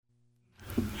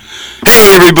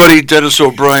Hey everybody, Dennis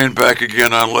O'Brien back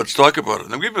again on Let's Talk About It.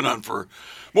 Now we've been on for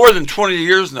more than 20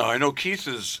 years now. I know Keith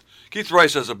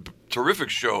Rice has a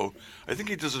terrific show. I think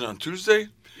he does it on Tuesday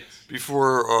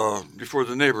before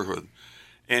the neighborhood,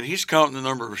 and he's counting the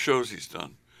number of shows he's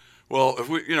done. Well, if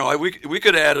we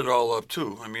could add it all up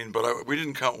too. I mean, but we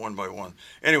didn't count one by one.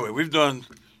 Anyway, we've done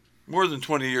more than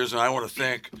 20 years, and I want to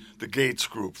thank the Gates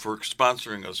Group for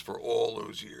sponsoring us for all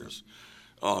those years.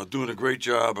 Doing a great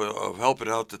job of helping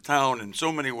out the town in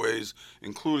so many ways,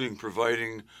 including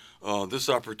providing this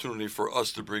opportunity for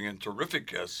us to bring in terrific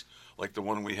guests like the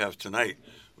one we have tonight,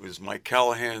 who is Mike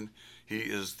Callahan. He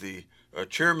is the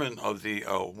chairman of the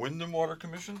Wyndham Water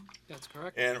Commission. That's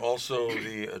correct. And also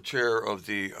the chair of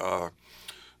the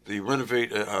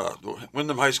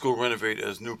Wyndham High School Renovate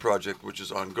as New project, which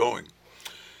is ongoing.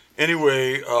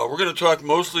 Anyway, we're going to talk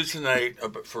mostly tonight,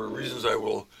 for reasons I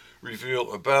will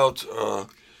reveal, about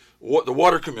the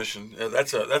Water Commission.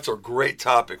 That's a great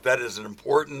topic. That is an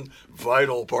important,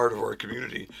 vital part of our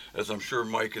community, as I'm sure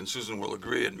Mike and Susan will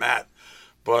agree, and Matt.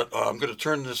 But I'm going to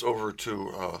turn this over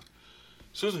to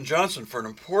Susan Johnson for an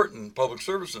important public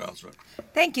service announcement.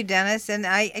 Thank you, Dennis. And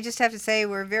I just have to say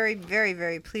we're very, very,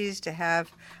 very pleased to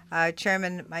have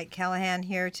Chairman Mike Callahan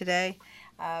here today.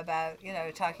 About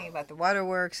talking about the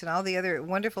waterworks and all the other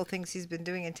wonderful things he's been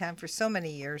doing in town for so many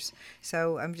years.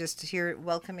 So I'm just here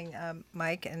welcoming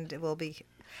Mike, and it will be.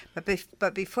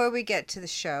 But before we get to the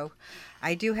show,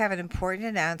 I do have an important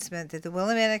announcement that the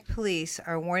Willimantic Police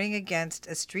are warning against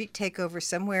a street takeover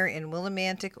somewhere in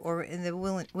Willimantic or in the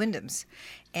Wyndhams.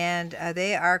 And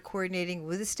they are coordinating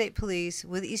with the state police,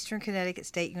 with Eastern Connecticut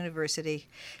State University.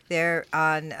 They're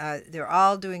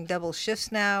all doing double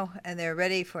shifts now, and they're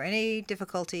ready for any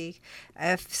difficulty.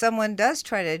 If someone does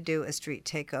try to do a street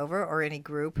takeover, or any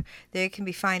group, they can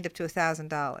be fined up to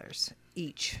 $1,000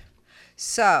 each.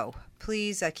 So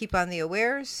please keep on the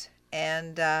awares.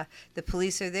 And the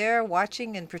police are there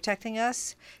watching and protecting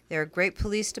us. They're a great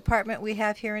police department we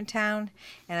have here in town,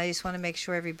 and I just want to make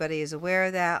sure everybody is aware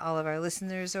of that. All of our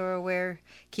listeners are aware.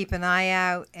 Keep an eye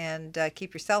out, and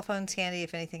keep your cell phones handy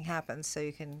if anything happens, so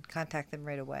you can contact them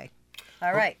right away.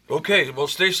 All right. Okay, well,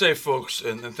 stay safe, folks,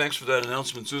 and thanks for that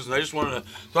announcement, Susan. I just wanted to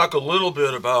talk a little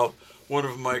bit about one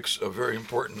of Mike's very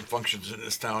important functions in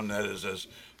this town, that is as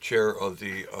chair of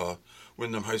the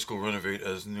Wyndham High School Renovate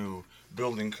as New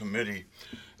building committee,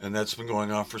 and that's been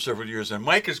going on for several years. And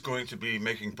Mike is going to be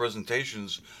making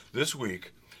presentations this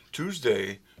week,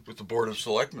 Tuesday, with the Board of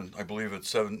Selectmen. I believe it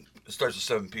starts at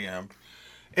 7 p.m.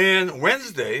 And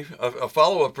Wednesday, a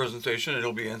follow-up presentation, and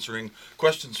he'll be answering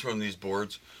questions from these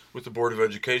boards with the Board of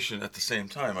Education at the same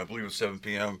time. I believe it's 7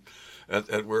 p.m.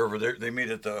 at wherever they meet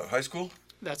at the high school.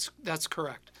 That's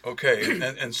correct. Okay,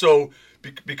 and so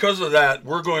because of that,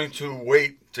 we're going to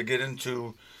wait to get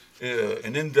into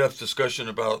an in-depth discussion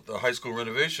about the high school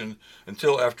renovation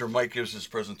until after Mike gives his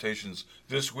presentations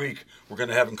this week. We're going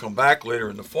to have him come back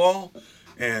later in the fall,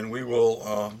 and we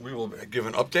will give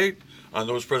an update on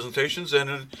those presentations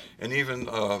and even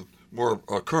more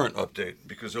current update,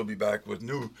 because he'll be back with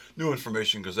new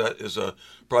information, because that is a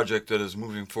project that is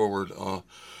moving forward.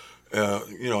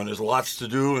 And there's lots to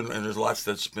do, and there's lots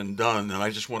that's been done. And I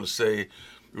just want to say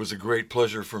it was a great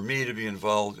pleasure for me to be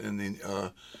involved in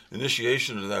the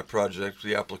initiation of that project,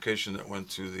 the application that went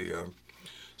to the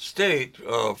state,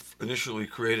 initially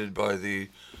created by the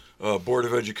Board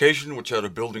of Education, which had a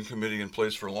building committee in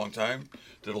place for a long time,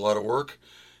 did a lot of work,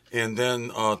 and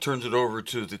then turned it over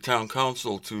to the town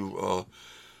council to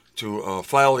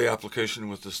file the application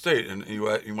with the state. And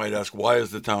you might ask, why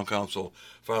is the town council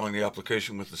filing the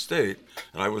application with the state?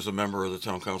 And I was a member of the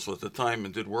town council at the time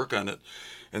and did work on it.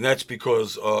 And that's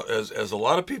because, as a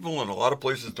lot of people in a lot of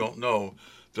places don't know,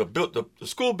 the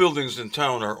school buildings in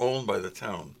town are owned by the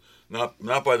town,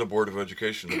 not by the Board of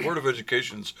Education. The Board of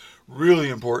Education's really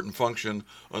important function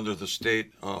under the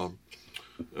state law.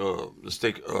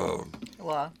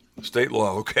 State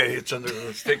law, okay. It's under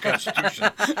the state constitution.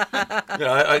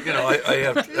 I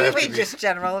have to Wait, just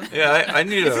general. Yeah, I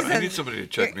need somebody to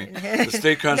check me. The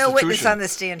state constitution. No witness on the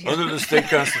stand here. Under the state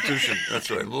constitution.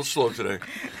 That's right. A little slow today.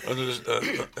 Under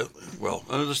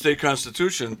the state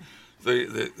constitution,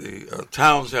 the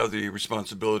towns have the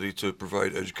responsibility to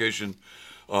provide education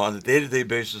on a day-to-day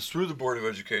basis through the Board of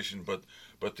Education,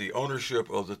 but the ownership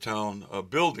of the town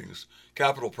buildings,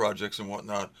 capital projects and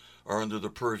whatnot, are under the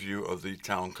purview of the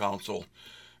town council.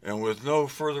 And with no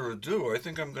further ado, I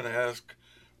think I'm going to ask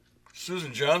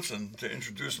Susan Johnson to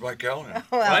introduce Mike Callahan.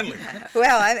 Finally.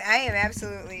 Well, I am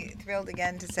absolutely thrilled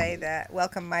again to say that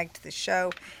welcome Mike to the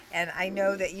show. And I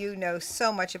know that you know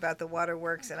so much about the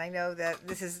waterworks, and I know that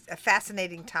this is a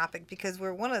fascinating topic because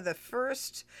we're one of the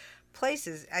first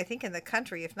places, I think, in the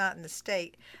country, if not in the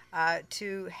state,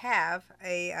 to have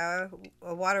a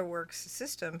waterworks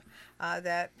system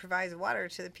that provides water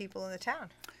to the people in the town.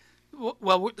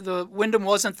 Well, the Wyndham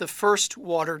wasn't the first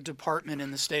water department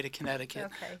in the state of Connecticut,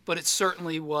 Okay. but it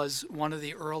certainly was one of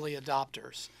the early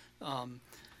adopters.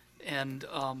 And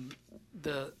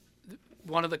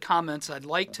one of the comments I'd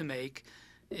like to make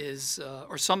is,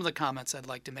 or some of the comments I'd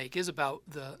like to make, is about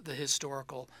the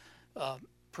historical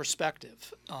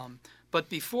perspective. But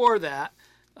before that,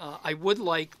 I would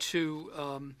like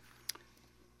to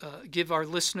give our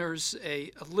listeners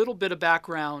a little bit of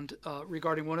background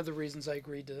regarding one of the reasons I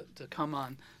agreed to come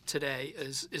on today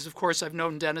is of course I've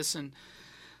known Dennis and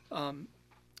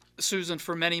Susan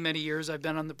for many, many years. I've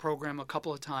been on the program a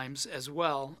couple of times as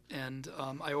well, and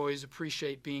I always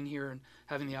appreciate being here and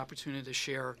having the opportunity to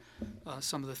share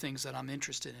some of the things that I'm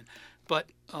interested in. But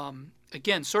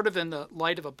again, sort of in the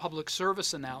light of a public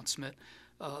service announcement,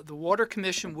 the Water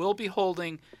Commission will be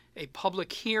holding a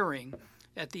public hearing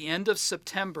at the end of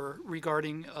September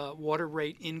regarding water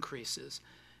rate increases.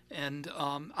 And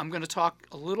I'm going to talk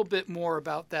a little bit more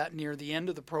about that near the end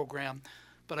of the program,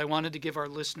 but I wanted to give our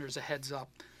listeners a heads up.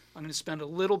 I'm going to spend a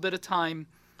little bit of time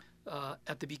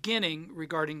at the beginning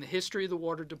regarding the history of the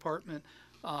water department,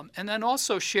 and then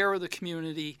also share with the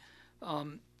community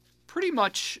pretty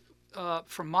much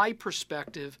from my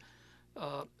perspective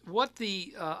what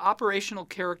the operational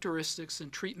characteristics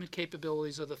and treatment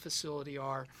capabilities of the facility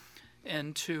are,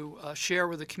 and to share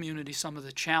with the community some of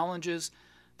the challenges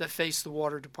that face the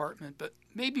water department, but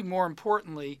maybe more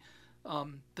importantly,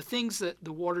 the things that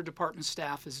the water department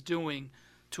staff is doing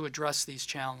to address these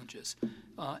challenges.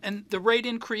 And the rate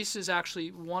increase is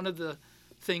actually one of the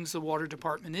things the water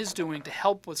department is doing to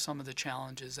help with some of the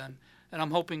challenges, and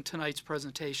I'm hoping tonight's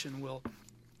presentation will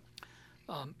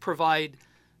provide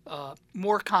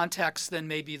more context than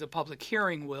maybe the public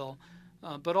hearing will,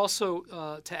 but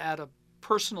also to add a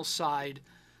personal side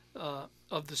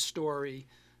of the story,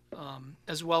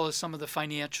 as well as some of the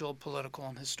financial, political,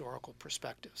 and historical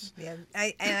perspectives. Yeah,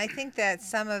 I think that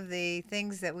some of the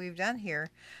things that we've done here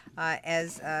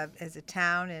as a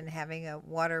town and having a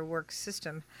waterworks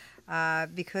system,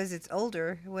 because it's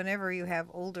older, whenever you have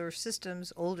older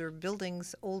systems, older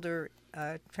buildings, older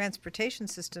transportation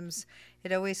systems,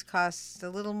 it always costs a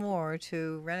little more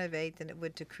to renovate than it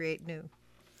would to create new.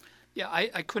 Yeah,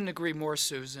 I couldn't agree more,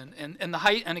 Susan.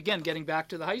 And again, getting back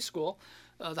to the high school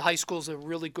is a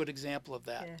really good example of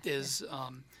that. Yeah.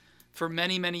 For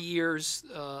many, many years,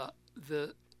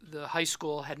 the high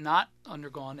school had not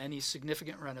undergone any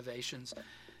significant renovations,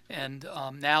 and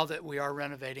now that we are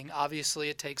renovating, obviously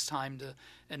it takes time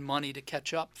and money to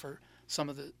catch up for some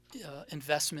of the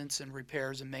investments and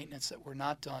repairs and maintenance that were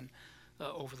not done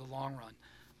over the long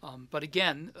run. But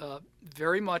again,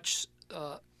 very much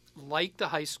like the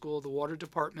high school, the water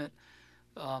department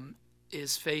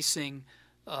is facing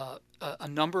a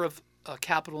number of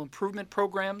capital improvement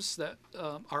programs that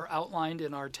are outlined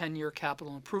in our 10-year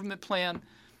capital improvement plan.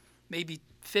 Maybe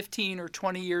 15 or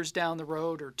 20 years down the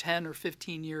road, or 10 or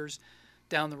 15 years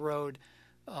down the road,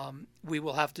 we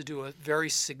will have to do a very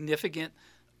significant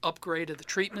upgrade of the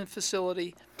treatment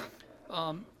facility.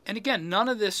 And again, none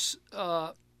of this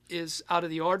is out of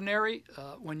the ordinary.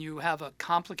 When you have a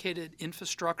complicated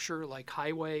infrastructure like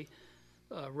highway,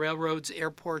 railroads,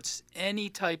 airports, any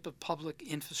type of public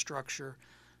infrastructure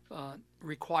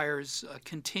requires a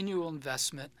continual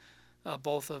investment,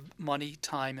 both of money,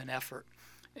 time, and effort.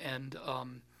 And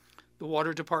the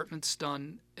water department's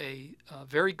done a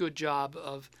very good job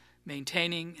of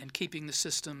maintaining and keeping the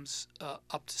systems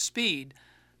up to speed,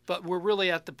 but we're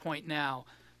really at the point now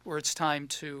where it's time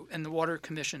to, and the Water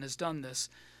Commission has done this,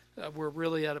 we're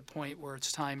really at a point where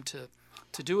it's time to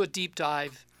do a deep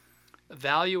dive,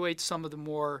 evaluate some of the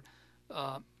more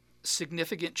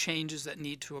significant changes that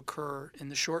need to occur in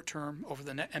the short term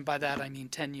and by that I mean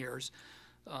 10 years.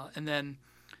 And then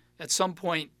at some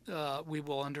point we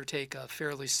will undertake a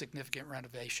fairly significant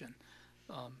renovation.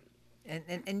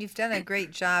 And you've done a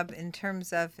great job in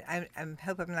terms of, I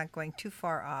hope I'm not going too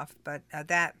far off, but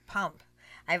that pump.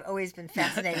 I've always been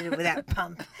fascinated with that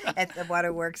pump at the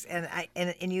waterworks,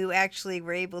 and you actually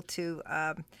were able to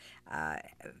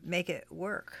make it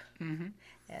work. Mm-hmm.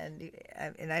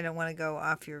 And I don't want to go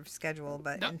off your schedule,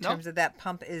 but in terms of that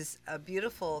pump is a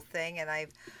beautiful thing, and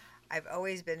I've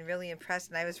always been really impressed,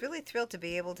 and I was really thrilled to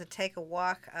be able to take a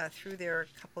walk through there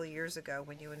a couple of years ago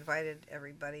when you invited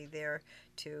everybody there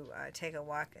to take a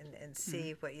walk and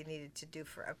see what you needed to do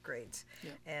for upgrades.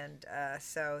 Yeah. And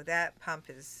so that pump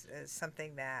is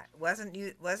something that wasn't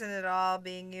at all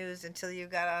being used until you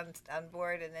got on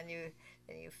board, and then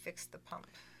you fixed the pump.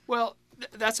 Well,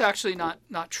 that's actually not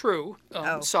true.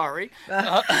 Oh. Sorry,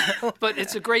 but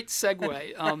it's a great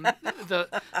segue.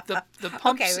 The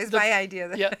pumps. Okay, it was my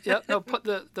idea. Yeah. No,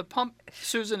 the pump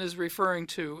Susan is referring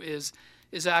to is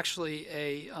actually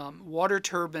a water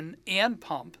turbine and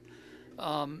pump,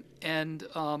 and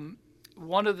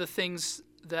one of the things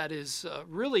that is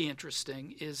really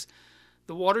interesting is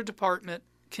the water department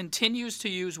continues to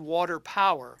use water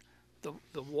power.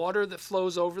 The water that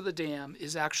flows over the dam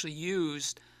is actually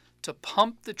used to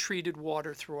pump the treated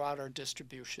water throughout our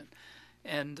distribution.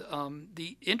 And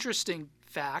the interesting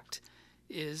fact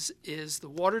is the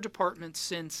water department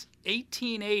since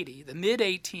 1880, the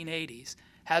mid-1880s,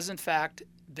 has in fact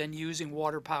been using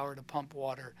water power to pump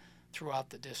water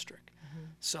throughout the district.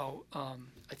 So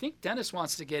I think Dennis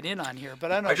wants to get in on here,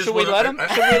 but I don't know. Should we let him?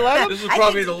 This is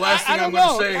probably the last thing I'm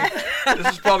going to say.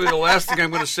 This is probably the last thing I'm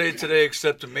going to say today,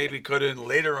 except to maybe cut in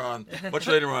later on, much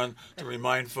later on, to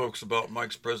remind folks about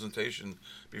Mike's presentation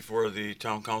before the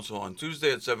town council on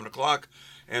Tuesday at 7 o'clock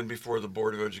and before the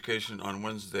Board of Education on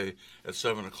Wednesday at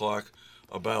 7 o'clock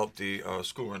about the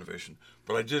school renovation.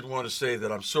 But I did want to say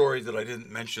that I'm sorry that I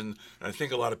didn't mention, and I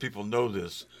think a lot of people know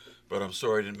this, but I'm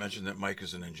sorry I didn't mention that Mike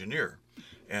is an engineer.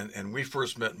 And we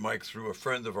first met Mike through a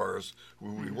friend of ours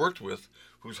who we worked with,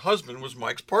 whose husband was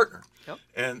Mike's partner. Yep.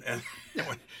 And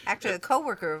Actually, a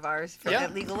coworker of ours from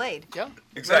at Legal Aid. Yeah.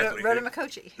 Exactly. Rhoda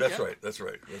McCochie. That's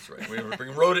right. We were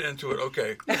bringing Rhoda into it.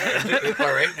 Okay.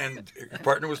 All right. And your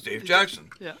partner was Dave Jackson.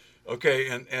 Yeah. Okay.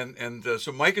 And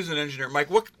so Mike is an engineer. Mike,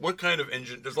 what kind of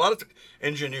engineer? There's a lot of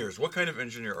engineers. What kind of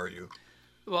engineer are you?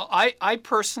 Well, I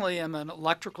personally am an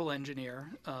electrical engineer.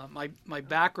 My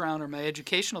background, or my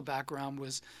educational background,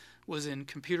 was in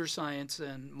computer science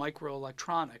and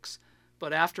microelectronics.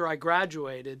 But after I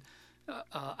graduated,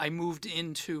 I moved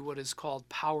into what is called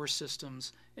power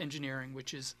systems engineering,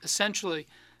 which is essentially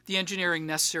the engineering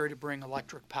necessary to bring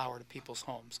electric power to people's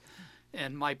homes.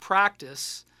 And my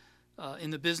practice in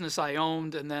the business I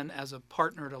owned, and then as a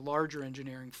partner at a larger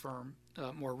engineering firm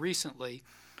more recently,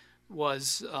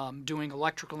 was doing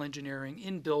electrical engineering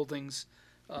in buildings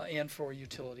and for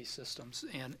utility systems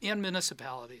and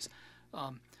municipalities.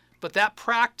 But that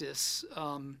practice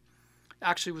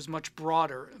actually was much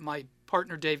broader. My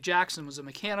partner Dave Jackson was a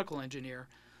mechanical engineer,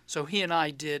 so he and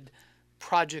I did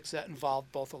projects that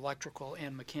involved both electrical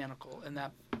and mechanical, and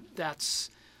that's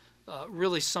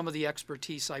really some of the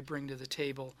expertise I bring to the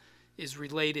table is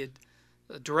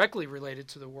directly related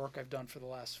to the work I've done for the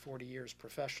last 40 years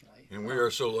professionally. And we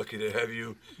are so lucky to have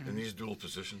you in these dual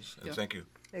positions, and thank you.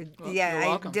 Well, you're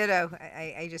welcome. Ditto.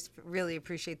 I just really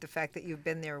appreciate the fact that you've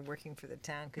been there working for the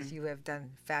town, because you have done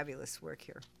fabulous work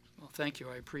here. Well, thank you.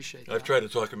 I appreciate that. I've tried to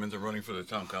talk him into running for the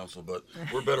town council, but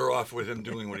we're better off with him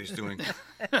doing what he's doing.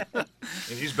 And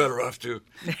he's better off too.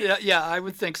 Yeah, I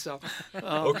would think so.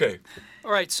 Okay.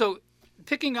 All right, so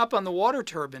picking up on the water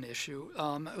turbine issue,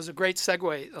 it was a great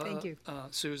segue, Thank you.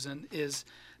 Susan, is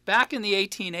back in the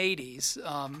 1880s,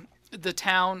 the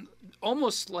town,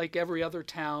 almost like every other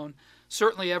town,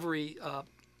 certainly every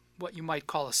what you might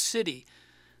call a city,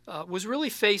 was really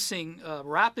facing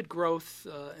rapid growth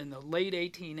in the late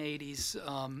 1880s.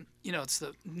 It's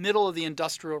the middle of the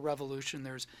Industrial Revolution.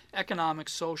 There's economic,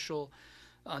 social,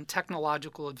 and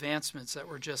technological advancements that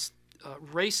were just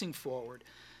racing forward.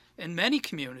 And many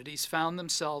communities found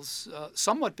themselves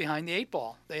somewhat behind the eight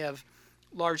ball. They have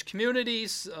large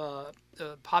communities,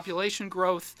 population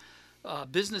growth,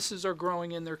 businesses are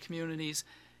growing in their communities,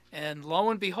 and lo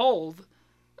and behold,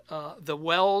 the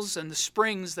wells and the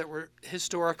springs that were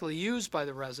historically used by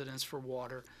the residents for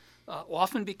water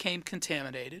often became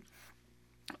contaminated,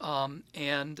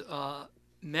 and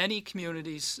many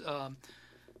communities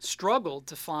struggled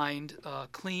to find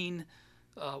clean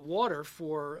water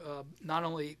for not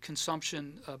only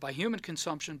consumption by human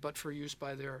consumption, but for use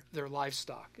by their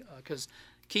livestock. Because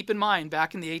keep in mind,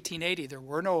 back in the 1880s, there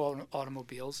were no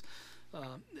automobiles.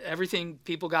 Everything,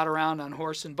 people got around on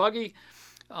horse and buggy,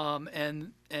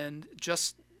 and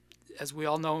just as we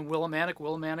all know in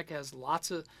Willimantic has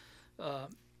lots of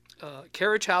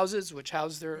carriage houses, which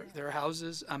house their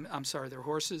houses. Their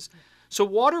horses. So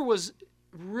water was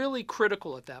really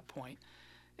critical at that point.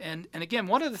 And again,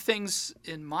 one of the things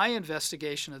in my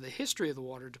investigation of the history of the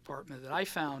water department that I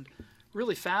found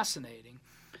really fascinating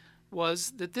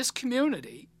was that this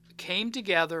community came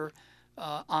together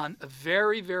on a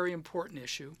very, very important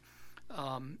issue.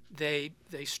 They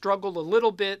struggled a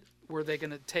little bit. Were they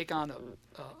going to take on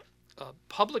a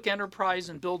public enterprise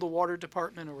and build a water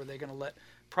department, or were they going to let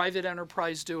private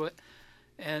enterprise do it?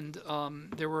 And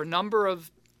there were a number of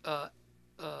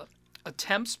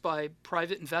attempts by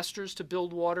private investors to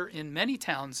build water in many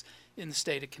towns in the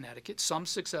state of Connecticut, some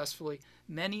successfully,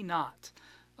 many not.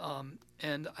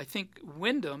 And I think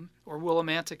Wyndham, or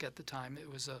Willimantic at the time,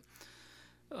 it was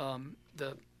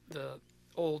the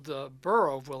old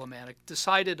borough of Willimantic,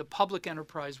 decided a public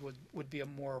enterprise would be a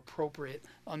more appropriate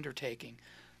undertaking.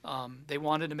 They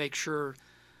wanted to make sure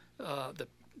the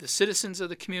citizens of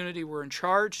the community were in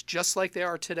charge, just like they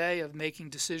are today, of making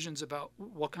decisions about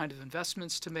what kind of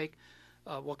investments to make,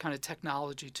 what kind of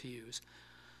technology to use.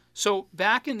 So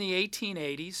back in the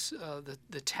 1880s,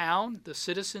 the town, the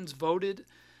citizens voted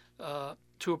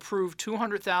to approve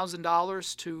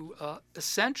 $200,000 to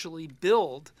essentially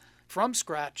build from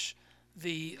scratch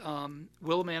the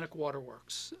Willimantic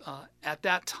Waterworks. At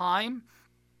that time,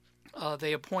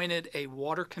 they appointed a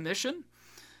water commission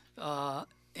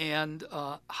and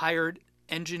hired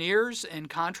engineers and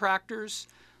contractors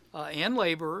and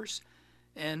laborers,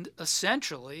 and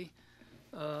essentially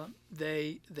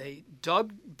they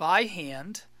dug by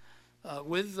hand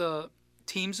with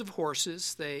teams of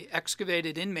horses. They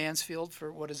excavated in Mansfield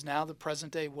for what is now the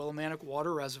present-day Willimantic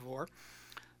Water Reservoir.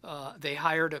 They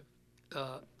hired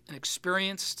an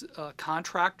experienced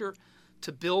contractor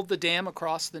to build the dam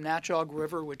across the Natchog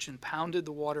River, which impounded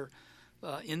the water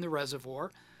in the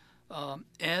reservoir.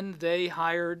 And they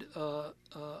hired a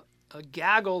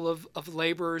gaggle of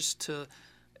laborers to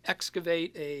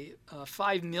excavate a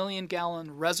 5 million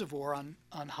gallon reservoir on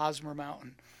Hosmer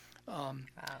Mountain. Wow.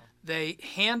 They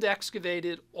hand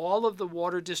excavated all of the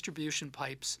water distribution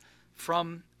pipes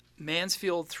from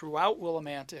Mansfield throughout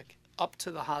Willimantic up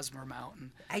to the Hosmer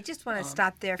Mountain. I just want to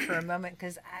stop there for a moment,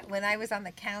 because when I was on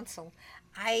the council,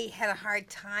 I had a hard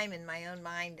time in my own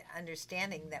mind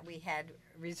understanding that we had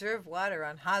reserve water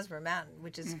on Hosmer Mountain,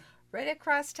 which is right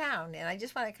across town. And I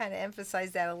just want to kind of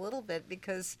emphasize that a little bit,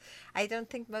 because I don't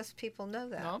think most people know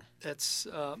that. No, it's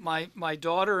my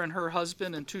daughter and her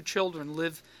husband and 2 children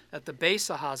live at the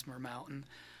base of Hosmer Mountain.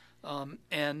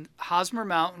 And Hosmer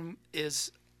Mountain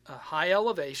is a high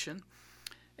elevation,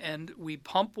 and we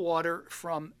pump water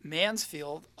from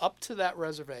Mansfield up to that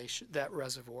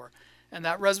reservoir. And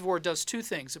that reservoir does 2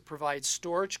 things. It provides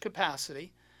storage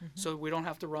capacity, so we don't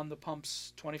have to run the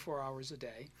pumps 24 hours a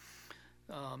day.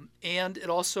 And it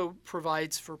also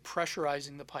provides for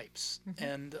pressurizing the pipes.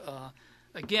 And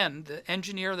again, the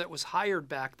engineer that was hired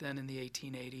back then in the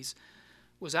 1880s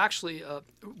was actually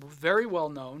very well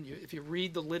known. If you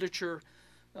read the literature,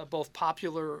 both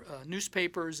popular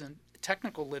newspapers and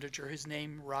technical literature, his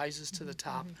name rises to the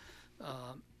top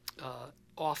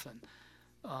often.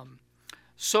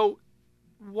 So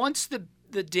once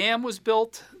the dam was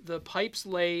built, the pipes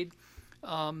laid,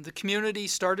 the community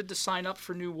started to sign up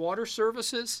for new water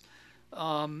services,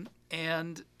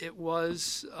 and it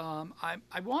was,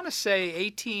 I want to say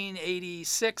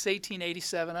 1886,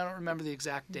 1887, I don't remember the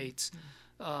exact dates.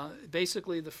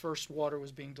 Basically, the first water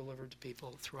was being delivered to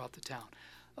people throughout the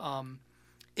town.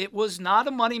 It was not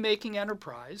a money-making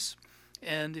enterprise,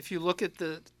 and if you look at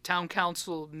the town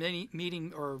council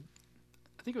meeting, or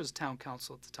I think it was town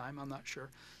council at the time, I'm not sure.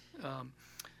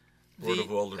 Board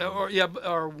of Aldermen.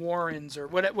 Or Warrens, or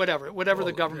whatever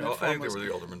the government form was. I think they were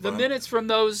the aldermen. The minutes from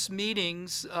those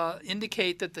meetings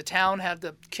indicate that the town had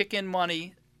to kick in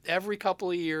money every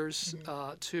couple of years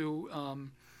to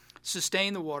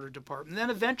sustain the water department. Then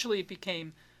eventually it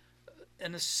became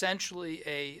essentially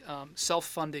a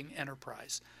self-funding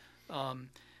enterprise.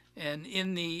 And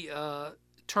in the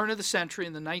turn of the century,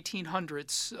 in the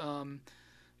 1900s,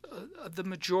 the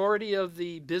majority of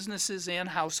the businesses and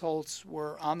households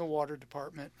were on the water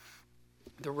department.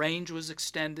 The range was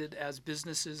extended as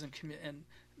businesses and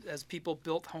as people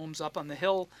built homes up on the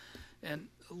hill, and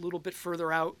a little bit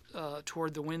further out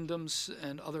toward the Wyndhams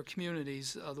and other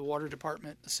communities, the water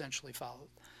department essentially followed.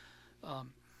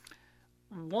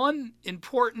 One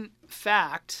important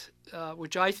fact,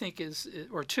 which I think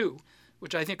or 2,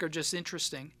 which I think are just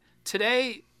interesting.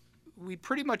 Today, we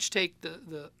pretty much take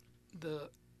the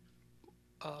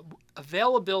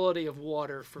availability of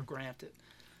water for granted.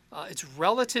 It's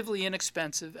relatively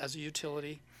inexpensive as a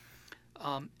utility.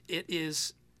 It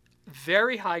is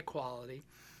very high quality.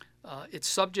 It's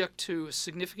subject to a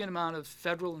significant amount of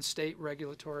federal and state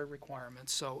regulatory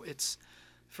requirements. So it's,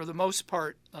 for the most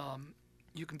part,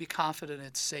 you can be confident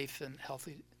it's safe and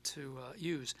healthy to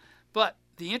use. But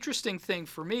the interesting thing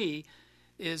for me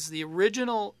is the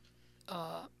original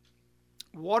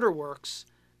waterworks.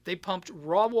 They pumped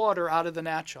raw water out of the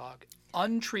Natchog,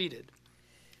 untreated,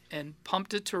 and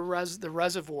pumped it to the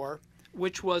reservoir,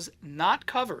 which was not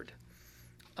covered.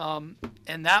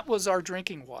 And that was our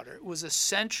drinking water. It was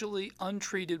essentially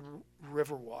untreated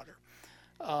river water.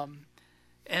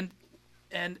 And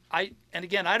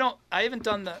again, I haven't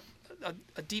done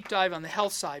a deep dive on the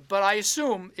health side, but I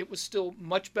assume it was still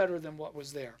much better than what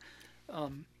was there.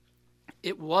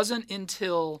 it wasn't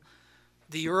until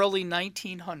the early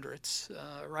 1900s,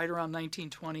 right around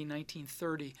 1920,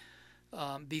 1930,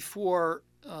 before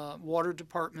water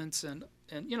departments and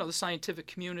the scientific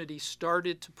community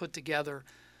started to put together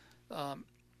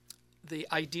the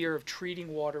idea of treating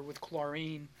water with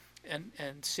chlorine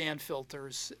and sand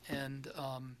filters, and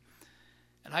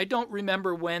I don't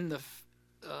remember when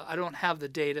I don't have the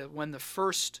data when the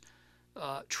first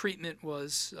treatment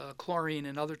was chlorine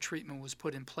and other treatment was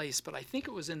put in place, but I think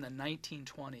it was in the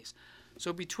 1920s.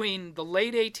 So between the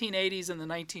late 1880s and the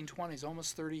 1920s,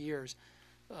 almost 30 years,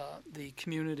 the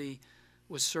community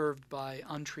was served by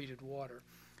untreated water.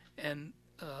 And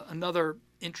another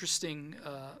interesting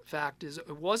fact is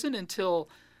it wasn't until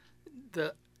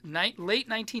the late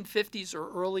 1950s or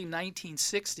early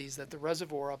 1960s that the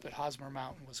reservoir up at Hosmer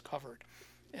Mountain was covered.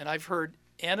 And I've heard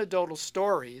anecdotal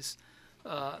stories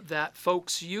that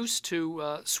folks used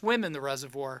to swim in the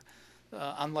reservoir,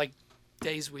 unlike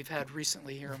days we've had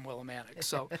recently here in Willimantic.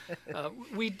 So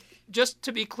just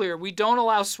to be clear, we don't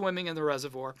allow swimming in the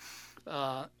reservoir,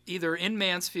 either in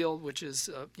Mansfield, which is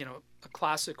a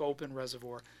classic open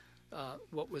reservoir.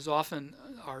 What was often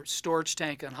our storage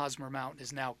tank on Hosmer Mountain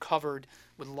is now covered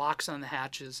with locks on the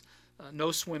hatches,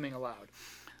 no swimming allowed.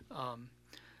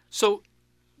 So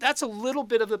that's a little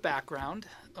bit of the background.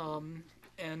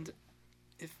 And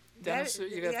if Dennis,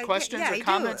 you have questions or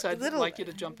comments, I'd like you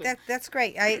to jump in. That's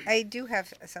great. I do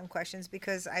have some questions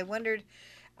because I wondered,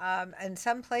 in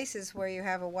some places where you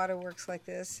have a waterworks like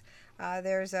this,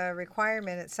 there's a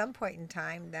requirement at some point in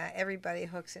time that everybody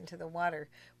hooks into the water.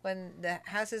 When the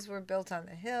houses were built on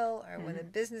the hill, or when the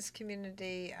business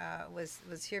community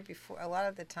was here before, a lot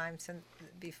of the time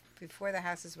before the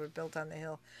houses were built on the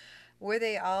hill, were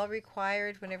they all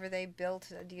required whenever they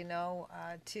built,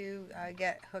 to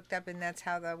get hooked up, and that's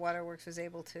how the waterworks was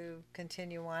able to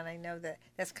continue on? I know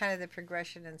that's kind of the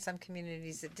progression in some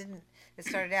communities that didn't. It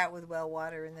started out with well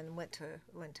water and then went to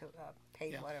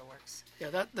paid waterworks.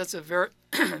 Yeah, that's a very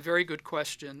very good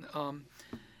question.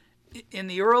 In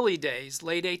the early days,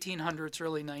 late 1800s,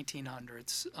 early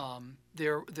 1900s,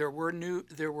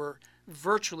 there were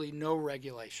virtually no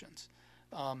regulations.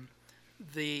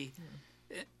 The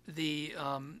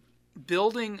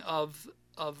building of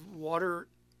water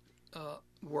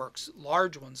works,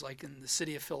 large ones like in the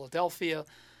city of Philadelphia,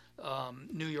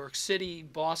 New York City,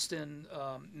 Boston,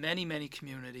 many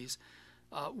communities,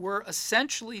 were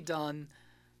essentially done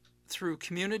through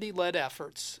community-led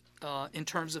efforts in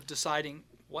terms of deciding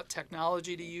what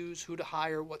technology to use, who to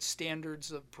hire, what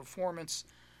standards of performance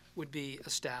would be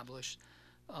established.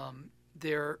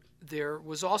 There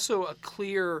was also a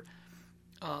clear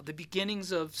the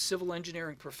beginnings of civil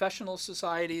engineering professional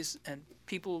societies and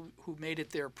people who made it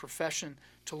their profession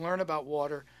to learn about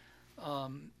water,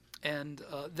 and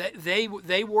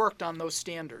they worked on those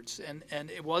standards, and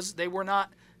they were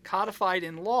not codified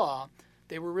in law.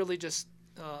 They were really just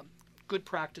good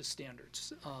practice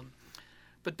standards.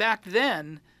 But back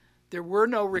then, there were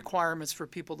no requirements for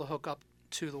people to hook up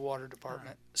to the water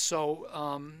department.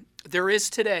 So there is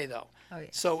today, though. Oh, yes.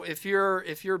 So if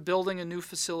you're building a new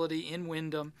facility in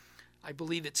Windham, I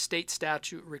believe it's state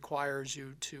statute requires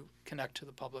you to connect to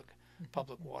the public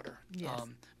water. Yes.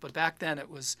 But back then it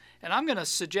was, and I'm going to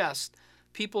suggest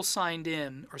people signed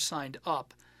in or signed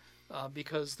up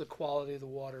because the quality of the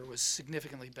water was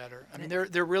significantly better. I mean,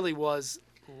 there really was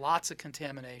lots of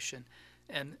contamination,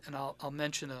 and I'll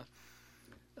mention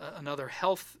another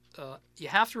health. You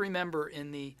have to remember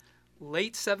in the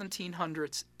late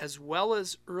 1700s as well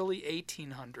as early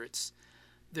 1800s,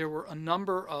 there were a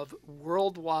number of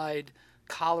worldwide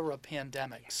cholera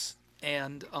pandemics.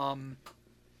 And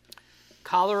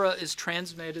cholera is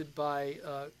transmitted by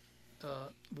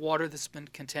water that's been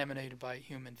contaminated by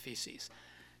human feces.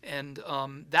 And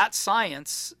that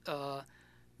science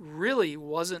really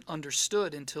wasn't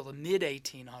understood until the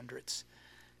mid-1800s.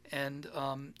 And,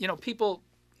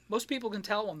 most people can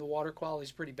tell when the water quality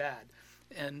is pretty bad.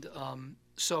 And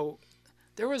so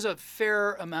there was a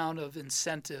fair amount of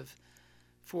incentive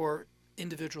for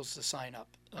individuals to sign up.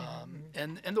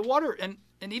 And the water, and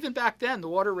even back then, the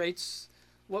water rates,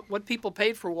 what people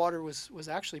paid for water was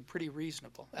actually pretty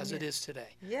reasonable, as it is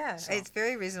today. Yeah, so. It's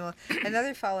very reasonable.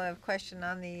 Another follow-up question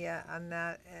on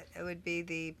that it would be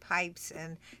the pipes,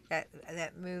 and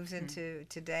that moves into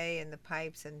today, and the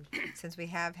pipes. And since we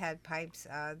have had pipes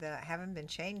that haven't been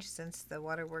changed since the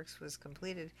waterworks was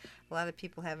completed, a lot of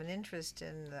people have an interest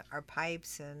in our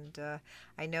pipes. And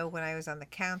I know when I was on the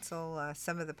council,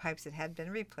 some of the pipes that had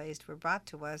been replaced were brought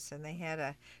to us, and they had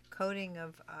a coating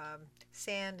of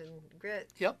sand and grit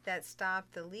that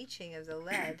stopped the leaching of the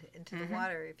lead into the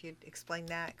water. If you'd explain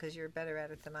that, because you're better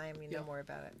at it than I am, you know more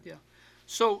about it. Yeah.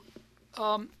 So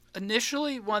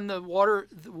Initially, when the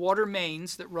water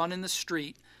mains that run in the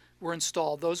street were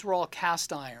installed, those were all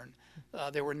cast iron.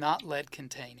 They were not lead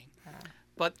containing.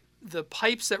 But the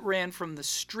pipes that ran from the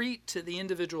street to the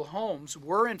individual homes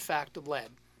were in fact lead.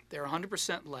 They're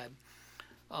 100% lead.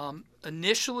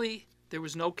 Initially, there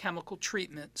was no chemical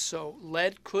treatment, so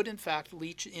lead could in fact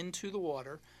leach into the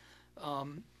water.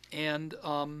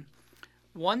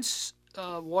 Once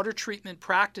water treatment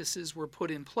practices were put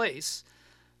in place,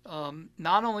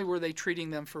 not only were they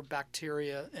treating them for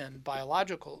bacteria and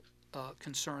biological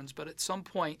concerns, but at some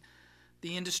point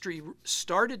the industry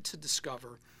started to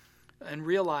discover and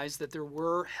realize that there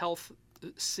were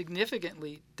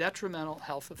significantly detrimental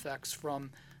health effects from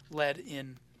the lead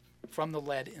in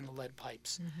the lead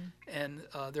pipes. And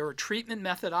there are treatment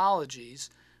methodologies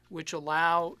which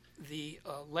allow the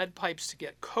lead pipes to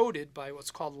get coated by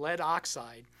what's called lead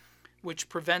oxide, which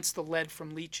prevents the lead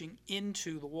from leaching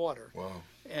into the water. Wow.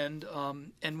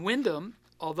 And Wyndham,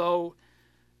 although,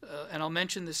 and I'll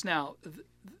mention this now,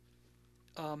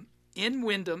 in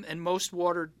Wyndham and most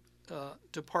water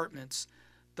departments,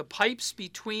 the pipes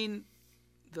between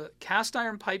the cast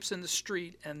iron pipes in the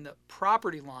street and the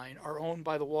property line are owned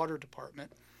by the water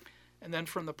department. And then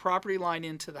from the property line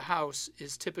into the house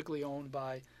is typically owned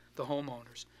by the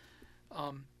homeowners.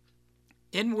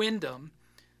 In Wyndham,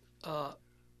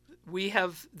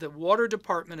 the water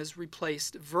department has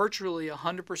replaced virtually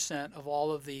 100% of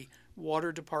all of the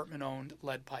water department owned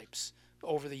lead pipes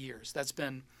over the years. That's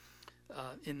been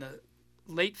in the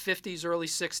late 50s, early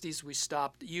 60s, we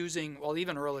stopped using, well,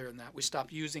 even earlier than that, we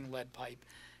stopped using lead pipe.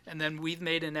 And then we've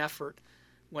made an effort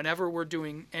whenever we're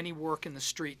doing any work in the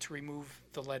street to remove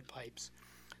the lead pipes.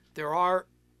 There are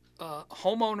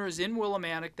homeowners in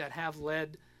Willimantic that have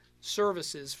lead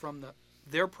services from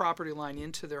their property line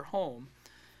into their home.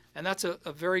 And that's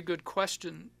a very good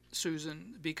question,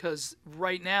 Susan, because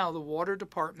right now the water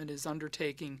department is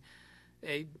undertaking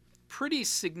a pretty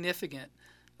significant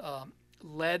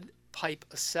lead pipe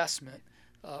assessment,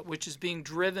 which is being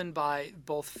driven by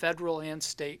both federal and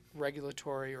state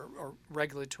regulatory or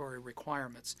regulatory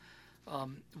requirements.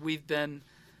 We've been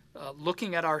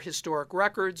looking at our historic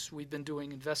records. We've been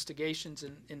doing investigations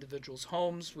in individuals'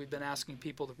 homes. We've been asking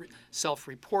people to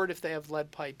self-report if they have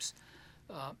lead pipes.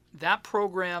 That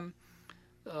program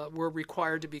we're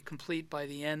required to be complete by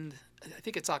the end, I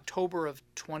think it's October of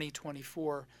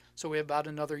 2024, so we have about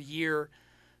another year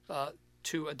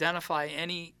to identify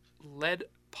any lead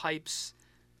pipes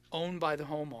owned by the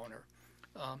homeowner.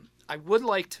 I would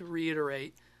like to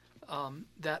reiterate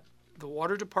that the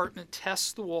water department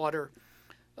tests the water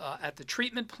at the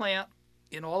treatment plant,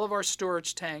 in all of our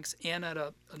storage tanks, and at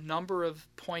a number of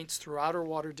points throughout our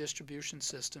water distribution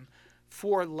system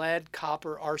for lead,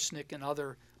 copper, arsenic, and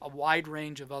a wide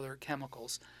range of other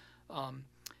chemicals.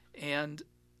 And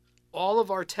all of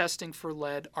our testing for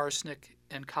lead, arsenic,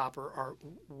 and copper are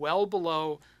well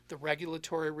below the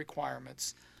regulatory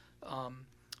requirements.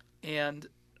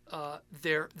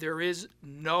 There is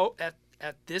no,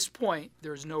 at this point,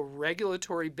 there's no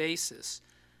regulatory basis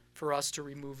for us to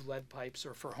remove lead pipes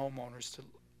or for homeowners to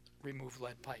remove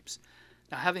lead pipes.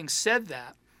 Now, having said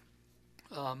that,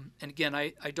 and again,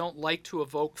 I don't like to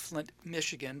evoke Flint,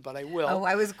 Michigan, but I will. Oh,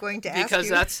 I was going to ask you.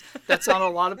 Because that's on a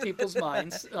lot of people's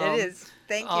minds. It is.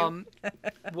 Thank you.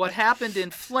 What happened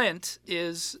in Flint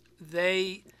is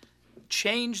they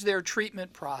changed their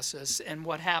treatment process, and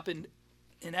what happened,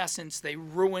 in essence, they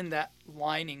ruined that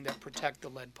lining that protect the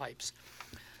lead pipes.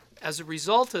 As a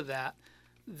result of that,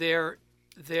 there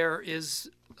is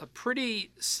a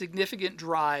pretty significant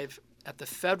drive at the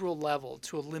federal level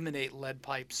to eliminate lead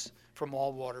pipes from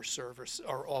all water service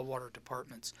or all water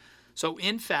departments. So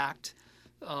in fact,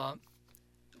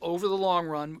 over the long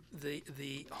run,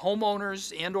 the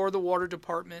homeowners and or the water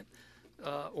department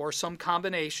or some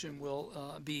combination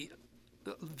will be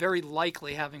very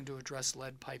likely having to address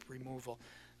lead pipe removal.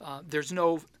 There's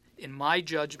no, in my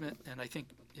judgment, and I think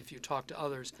if you talk to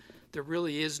others, there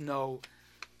really is no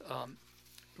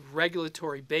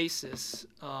regulatory basis,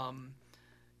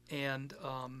 and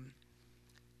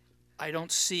I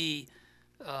don't see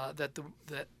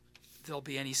that there'll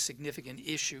be any significant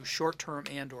issue, short-term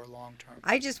and or long-term.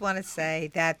 I just want to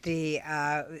say that the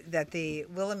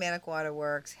Willimantic Water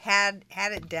Works had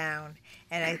it down,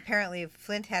 and apparently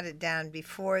Flint had it down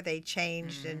before they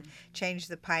changed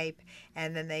the pipe,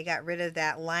 and then they got rid of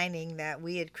that lining that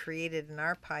we had created in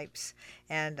our pipes,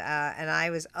 and I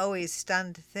was always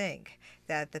stunned to think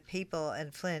that the people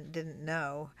in Flint didn't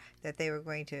know that they were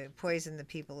going to poison the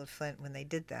people of Flint when they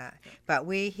did that. But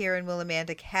we here in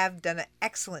Willimantic have done an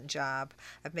excellent job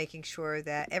of making sure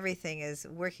that everything is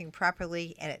working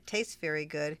properly and it tastes very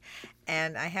good.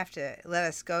 And I have to let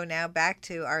us go now back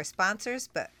to our sponsors,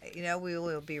 but we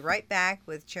will be right back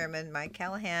with Chairman Mike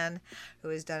Callahan, who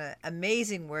has done an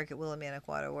amazing work at Willimantic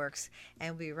Water Works,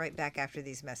 and we'll be right back after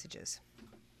these messages.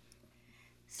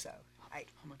 So, How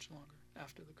much longer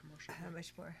after the commercial? How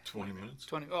much more? 20 minutes.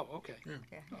 20. Oh, okay.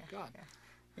 Yeah. Oh, God.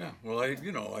 Yeah. Well, I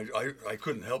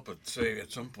couldn't help but say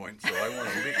at some point, so I want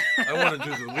to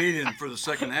do the lead-in for the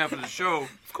second half of the show.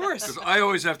 Of course. Because I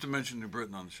always have to mention New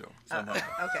Britain on the show. Somehow. Okay.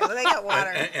 Well, they got water.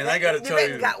 And I got to tell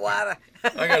you. got water.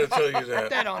 I got to tell you that.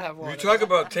 They don't have water. You talk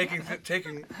about taking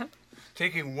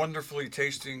wonderfully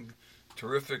tasting,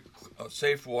 terrific,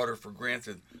 safe water for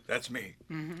granted. That's me,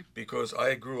 because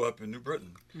I grew up in New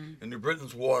Britain, and New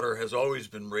Britain's water has always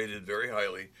been rated very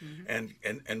highly, and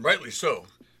rightly so.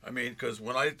 I mean, because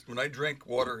when I drink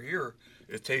water here,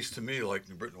 it tastes to me like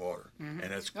New Britain water,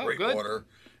 and it's great water.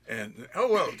 And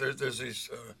there's these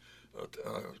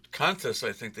contests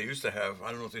I think they used to have.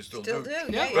 I don't know if they still do. Yeah,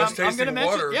 Best I'm tasting going to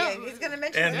water. mention. Yeah, he's going to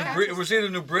mention. And it was either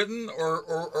New Britain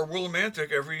or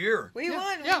Willimantic every year. We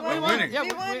won. We won. winning. Yeah,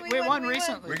 we won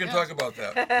recently. We can talk about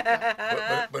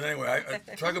that. but anyway, I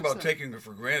talk about taking it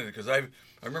for granted, because I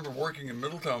remember working in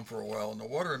Middletown for a while, and the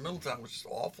water in Middletown was just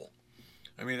awful.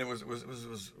 I mean, it was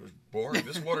boring.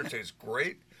 This water tastes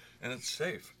great, and it's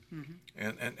safe.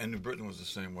 And New Britain was the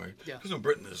same way. Because New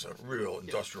Britain is a real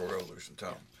industrial revolution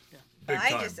town. Big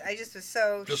time. I just was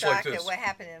so Just shocked like at what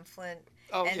happened in Flint,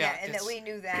 that we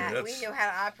knew that. Yeah, we knew how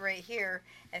to operate here,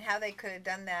 and how they could have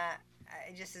done that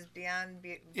just is beyond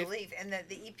belief. And that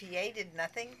the EPA did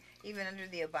nothing, even under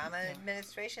the Obama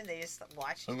administration. They just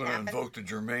watched it I'm going to happen. invoke the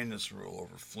germaneness rule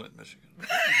over Flint, Michigan.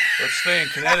 Let's stay in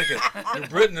Connecticut. New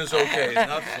Britain is okay,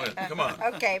 not Flint. Come on.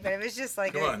 Okay, but it was just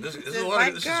like Come on. This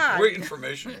is God. great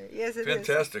information. Yes, it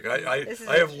Fantastic. is.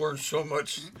 I have learned so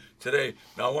much today.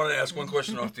 Now I want to ask one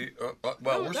question off the. We're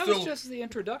that still. was just the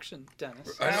introduction,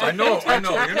 Dennis. I know. You're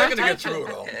not going to get through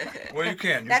it all. Well, you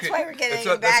can. That's why we're getting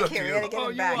him back here. We got to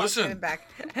get him back. Listen. Back.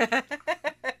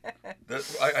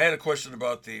 I had a question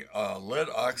about the lead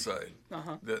oxide.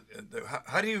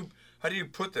 How do you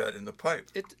put that in the pipe?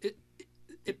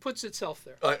 It puts itself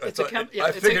there. I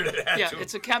figured it had to.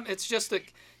 It's just that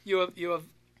you have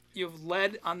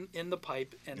lead in the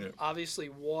pipe, and obviously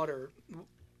water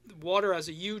has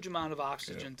a huge amount of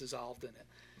oxygen dissolved in it,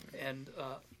 and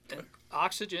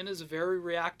oxygen is a very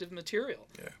reactive material,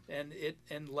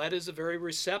 and lead is a very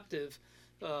receptive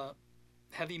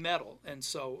heavy metal, and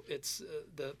so it's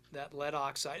that lead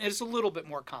oxide. And it's a little bit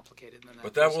more complicated than that.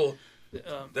 But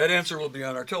that answer will be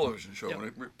on our television show when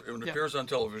it appears on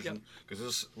television,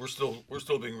 because we're still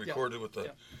being recorded with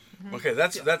the. Okay,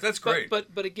 that's great.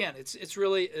 But again, it's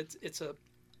really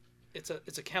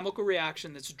a chemical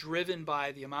reaction that's driven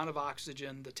by the amount of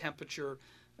oxygen, the temperature.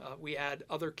 We add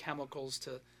other chemicals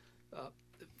to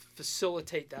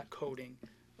facilitate that coating.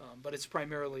 But it's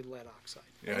primarily lead oxide.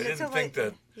 Yeah, I didn't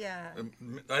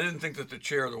think that the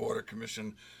chair of the Water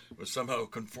Commission was somehow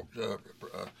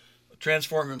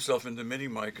transform himself into Mini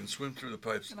Mike and swim through the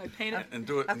pipes and I painted and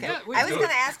do it. Okay. I was going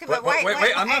to ask him,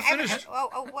 wait, I'm not finished.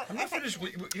 What? I'm not finished.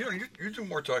 You do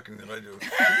more talking than I do. Give me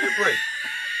a break.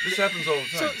 This happens all the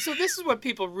time. So this is what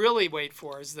people really wait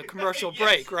for, is the commercial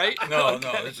break, right? No,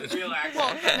 it's real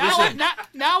accent. Well,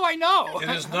 now I know. It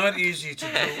is not easy to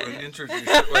do an interview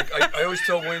show. Like I always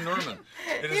tell Wayne Norman,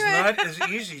 it is not as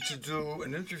easy to do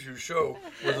an interview show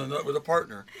with a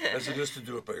partner as it is to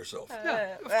do it by yourself.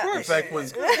 Yeah, of course. In fact, when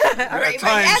all right, at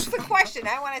times, ask the question.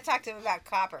 I want to talk to him about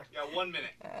copper. Yeah, 1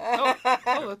 minute.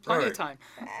 Plenty of time.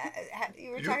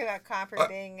 You were talking about copper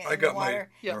being in got the water.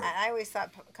 my- And I always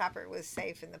thought copper was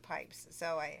safe in the pipes.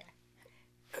 So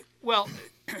Well,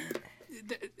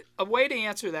 a way to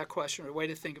answer that question, or a way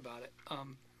to think about it,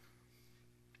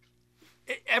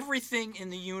 everything in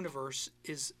the universe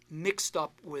is mixed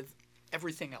up with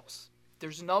everything else.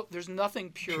 There's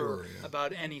nothing pure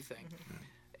about anything,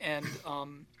 and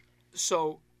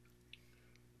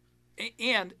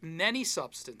and many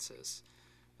substances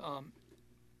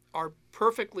are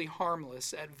perfectly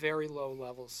harmless at very low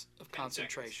levels of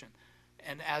concentration.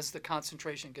 And as the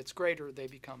concentration gets greater, they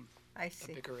become a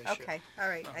bigger issue. Okay, all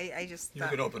right. I just you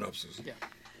can open up, Susan. Yeah.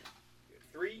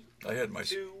 3, I had my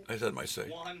 2, say.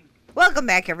 1. Welcome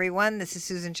back, everyone. This is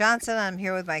Susan Johnson. I'm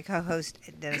here with my co-host,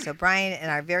 Dennis O'Brien, and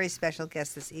our very special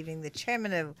guest this evening, the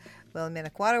chairman of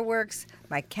Willimantic Water Works,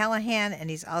 Mike Callahan, and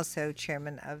he's also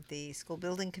chairman of the school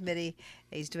building committee.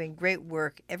 He's doing great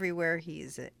work everywhere.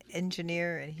 He's an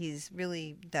engineer, and he's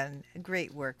really done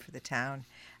great work for the town,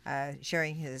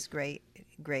 sharing his great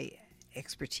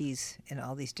expertise in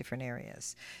all these different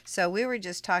areas. So we were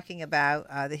just talking about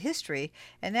the history,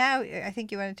 and now I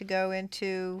think you wanted to go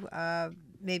into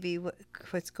maybe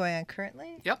what's going on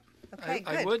currently? Yep. Okay,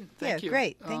 good. I would. Thank you.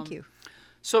 Great. Thank you.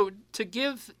 So to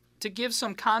give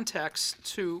some context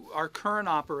to our current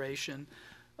operation,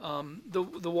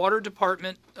 the water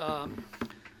department,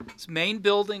 its main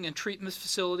building and treatment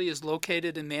facility is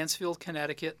located in Mansfield,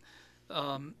 Connecticut,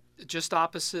 just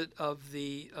opposite of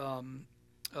the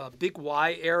Big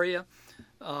Y area.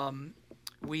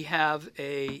 We have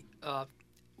a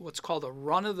what's called a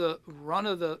run of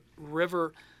the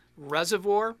river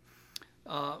reservoir,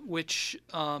 which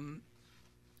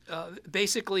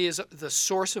basically is the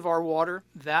source of our water.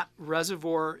 That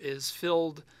reservoir is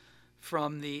filled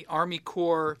from the Army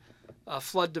Corps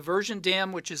flood diversion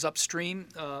dam, which is upstream,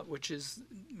 which is,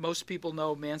 most people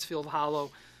know, Mansfield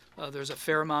Hollow. There's a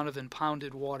fair amount of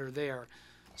impounded water there.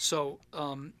 So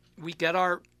we get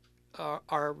our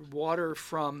water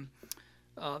from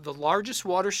the largest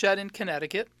watershed in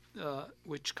Connecticut,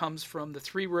 which comes from the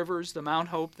three rivers, the Mount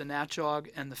Hope, the Natchog,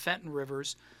 and the Fenton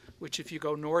rivers, which, if you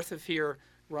go north of here,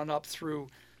 run up through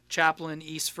Chaplin,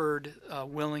 Eastford,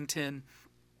 Willington.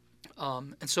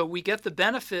 And so we get the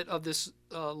benefit of this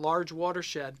large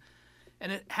watershed,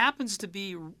 and it happens to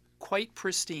be quite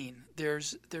pristine.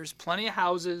 There's plenty of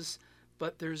houses,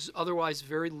 but there's otherwise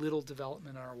very little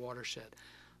development in our watershed.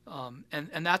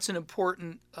 And that's an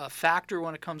important factor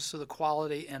when it comes to the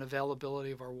quality and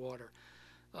availability of our water.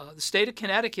 The state of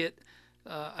Connecticut,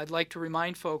 I'd like to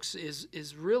remind folks,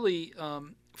 is really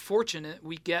fortunate.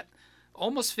 We get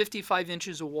almost 55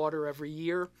 inches of water every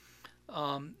year.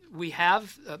 We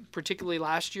have, particularly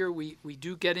last year, we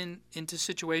do get into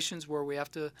situations where we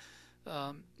have to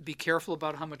be careful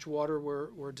about how much water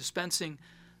we're dispensing.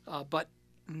 But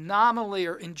nominally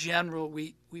or in general,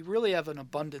 we really have an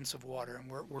abundance of water, and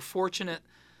we're fortunate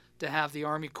to have the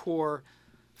Army Corps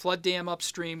flood dam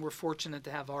upstream. We're fortunate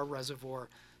to have our reservoir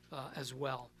as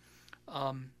well.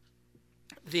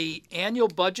 The annual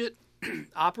budget,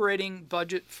 operating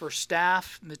budget for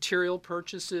staff, material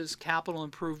purchases, capital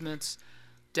improvements,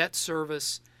 debt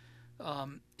service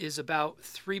is about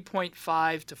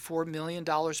 $3.5 to $4 million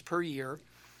per year.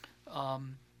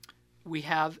 We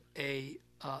have a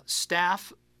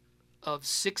staff of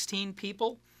 16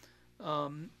 people.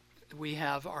 We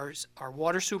have our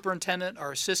water superintendent,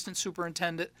 our assistant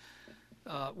superintendent.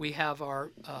 We have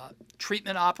our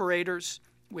treatment operators.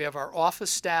 We have our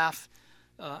office staff,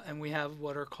 and we have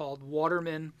what are called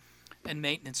watermen and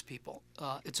maintenance people.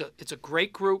 It's a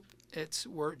great group.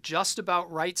 We're just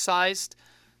about right-sized.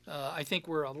 I think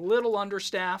we're a little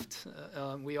understaffed.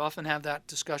 We often have that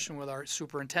discussion with our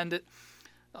superintendent.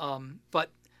 But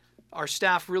our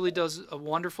staff really does a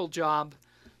wonderful job.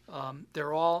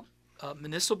 They're all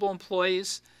municipal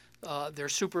employees. They're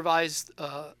supervised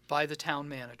by the town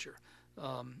manager.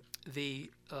 The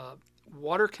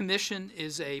Water Commission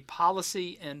is a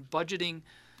policy and budgeting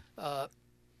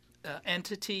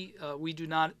entity. We do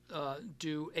not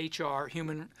do HR,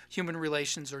 human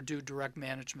relations, or do direct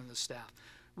management of the staff.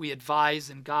 We advise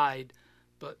and guide,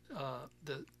 but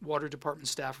the water department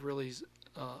staff really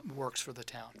works for the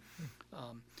town.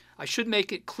 I should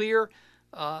make it clear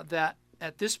that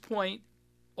at this point,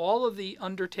 all of the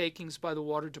undertakings by the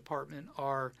water department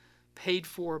are paid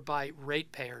for by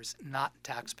ratepayers, not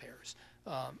taxpayers.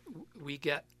 We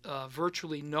get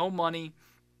virtually no money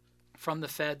from the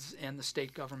feds and the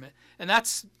state government, and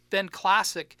that's been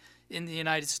classic in the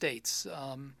United States.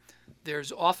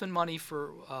 There's often money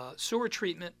for sewer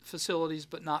treatment facilities,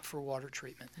 but not for water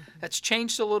treatment. Mm-hmm. That's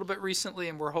changed a little bit recently,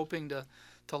 and we're hoping to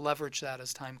leverage that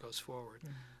as time goes forward.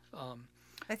 Mm-hmm.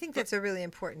 I think that's a really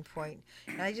important point.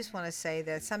 And I just want to say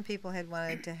that some people had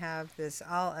wanted to have this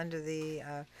all under the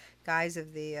guise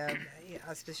of the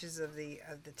auspices of the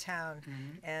town.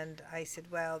 Mm-hmm. And I said,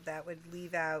 well, that would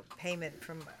leave out payment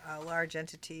from large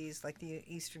entities like the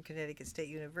Eastern Connecticut State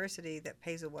University that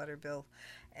pays a water bill.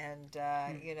 And,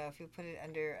 if you put it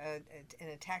under in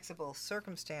a taxable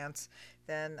circumstance,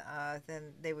 then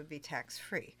they would be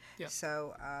tax-free. Yeah.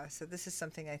 So this is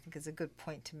something I think is a good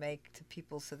point to make to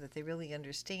people so that they really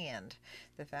understand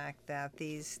the fact that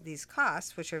these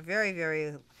costs, which are very,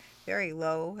 very, very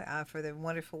low for the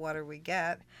wonderful water we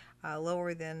get,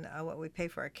 lower than what we pay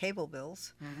for our cable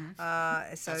bills.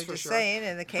 Mm-hmm. So That's for just sure. saying,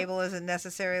 and the cable isn't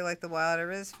necessary like the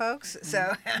water is, folks.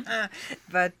 So,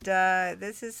 but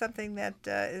this is something that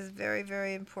is very,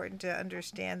 very important to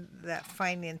understand that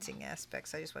financing aspect.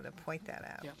 So I just want to point that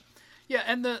out. Yeah, yeah,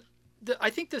 and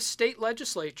I think the state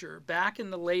legislature back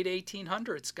in the late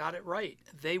 1800s got it right.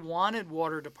 They wanted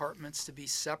water departments to be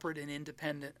separate and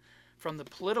independent from the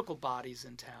political bodies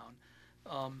in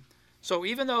town. So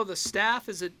even though the staff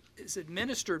is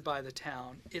administered by the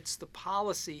town, it's the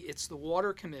policy, it's the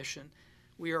water commission.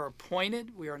 We are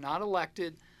appointed, we are not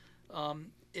elected.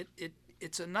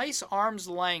 It's a nice arm's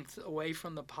length away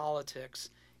from the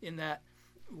politics in that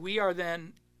we are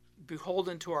then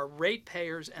beholden to our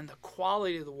ratepayers and the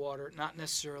quality of the water, not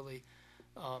necessarily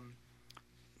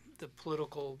the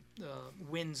political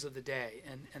winds of the day.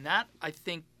 And that, I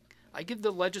think, I give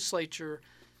the legislature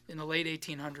in the late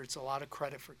 1800s a lot of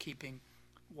credit for keeping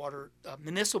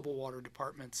municipal water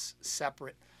departments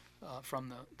separate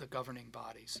from the governing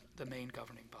bodies, the main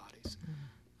governing bodies.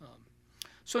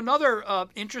 So another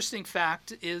interesting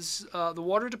fact is the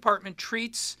water department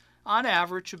treats, on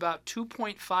average, about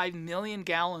 2.5 million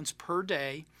gallons per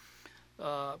day.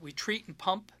 We treat and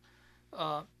pump.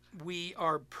 We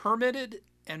are permitted,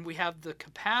 and we have the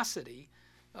capacity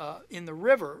in the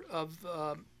river of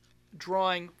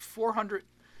drawing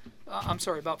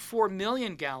about 4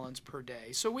 million gallons per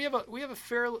day. So we have a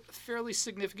fairly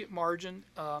significant margin.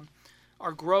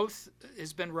 Our growth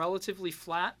has been relatively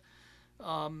flat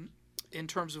in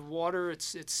terms of water.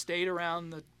 It's stayed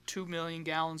around the 2 million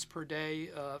gallons per day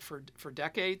for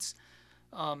decades.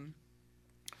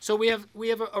 So we have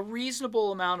a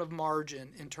reasonable amount of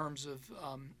margin in terms of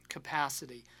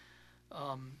capacity.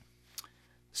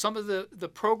 Some of the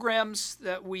programs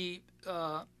that we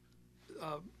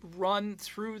run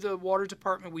through the water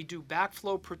department, we do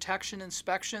backflow protection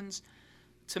inspections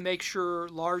to make sure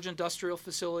large industrial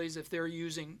facilities, if they're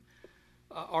using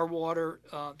our water,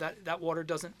 that water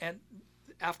doesn't, and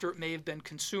after it may have been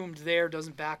consumed there,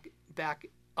 doesn't back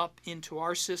up into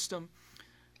our system.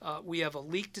 We have a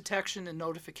leak detection and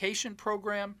notification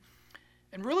program.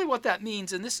 And really what that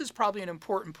means, and this is probably an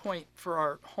important point for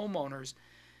our homeowners,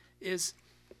 is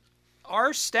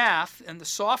our staff and the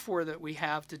software that we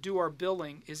have to do our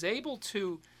billing is able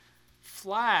to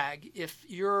flag if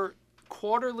your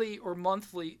quarterly or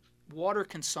monthly water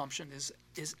consumption is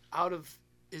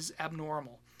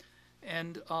abnormal.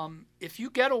 And if you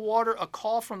get a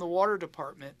call from the water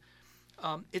department,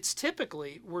 it's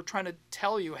typically, we're trying to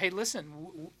tell you, hey,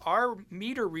 listen, our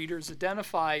meter readers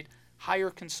identified higher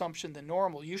consumption than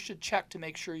normal. You should check to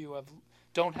make sure you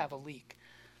don't have a leak.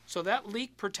 So that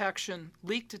leak detection,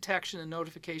 and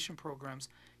notification programs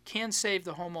can save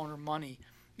the homeowner money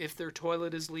if their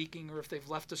toilet is leaking or if they've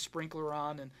left a sprinkler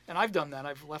on. And I've done that.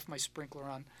 I've left my sprinkler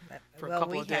on for a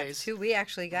couple of days. Too. We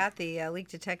actually got the leak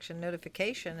detection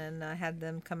notification and had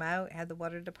the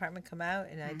water department come out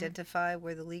and identify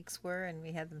where the leaks were, and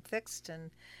we had them fixed,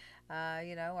 and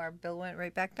our bill went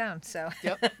right back down. So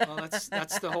yep, well,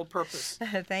 that's the whole purpose.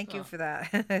 Thank you for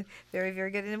that. Very, very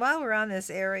good. And while we're on this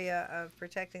area of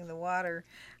protecting the water,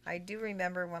 I do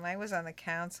remember when I was on the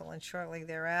council and shortly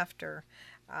thereafter,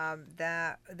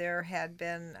 that there had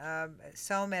been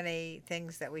so many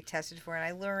things that we tested for, and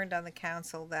I learned on the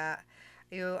council that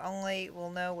you only will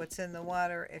know what's in the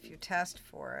water if you test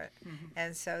for it.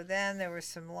 And so then there were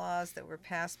some laws that were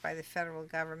passed by the federal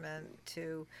government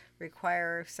to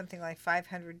require something like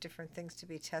 500 different things to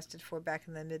be tested for back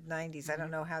in the mid-90s. I don't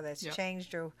know how that's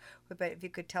changed, but if you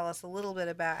could tell us a little bit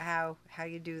about how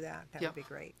you do that would be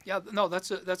great. Yeah, no,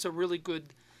 that's a really good.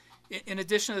 In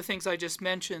addition to the things I just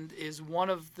mentioned, is one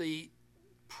of the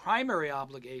primary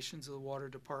obligations of the water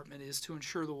department is to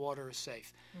ensure the water is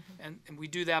safe. And we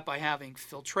do that by having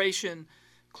filtration,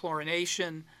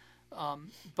 chlorination,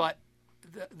 but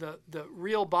the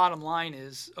real bottom line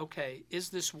is, okay, is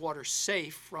this water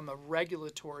safe from a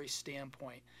regulatory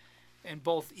standpoint? And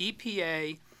both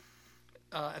EPA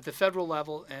at the federal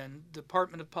level and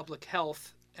Department of Public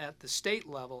Health at the state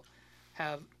level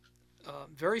have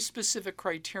very specific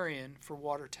criterion for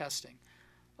water testing.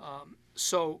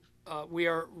 So we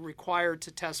are required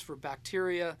to test for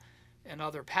bacteria and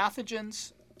other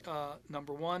pathogens,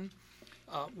 number one.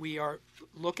 We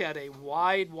look at a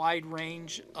wide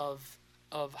range of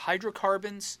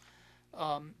hydrocarbons,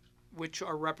 which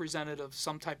are representative of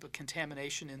some type of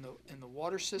contamination in the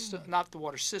water system, not the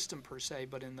water system per se,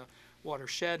 but in the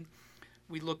watershed.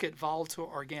 We look at volatile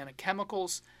organic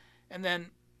chemicals. And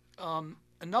then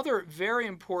another very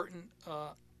important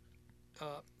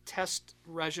test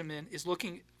regimen is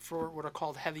looking for what are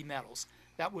called heavy metals.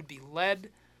 That would be lead,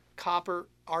 copper,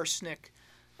 arsenic.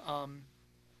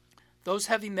 those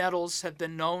heavy metals have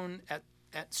been known at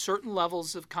certain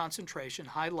levels of concentration,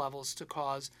 high levels, to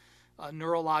cause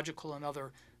neurological and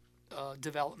other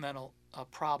developmental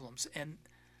problems. And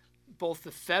both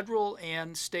the federal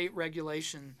and state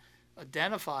regulation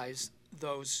identifies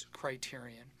those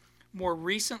criterion. More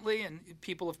recently, and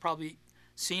people have probably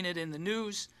seen it in the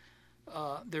news,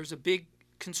 there's a big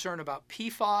concern about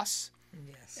PFAS.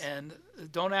 Yes. And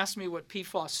don't ask me what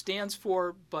PFAS stands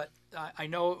for, but I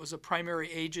know it was a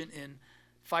primary agent in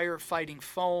firefighting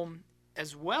foam,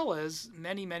 as well as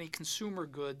many, many consumer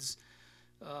goods,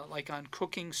 like on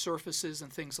cooking surfaces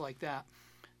and things like that.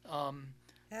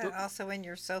 Also in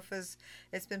your sofas,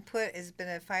 it's been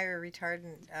a fire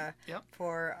retardant Yep.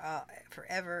 for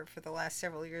forever, for the last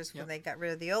several years, when they got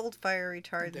rid of the old fire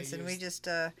retardants, and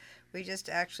we just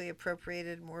actually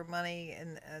appropriated more money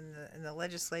in the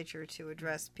legislature to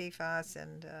address PFAS,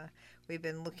 and we've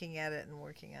been looking at it and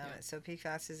working on it. So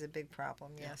PFAS is a big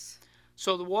problem. Yes.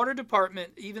 So the water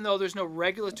department, even though there's no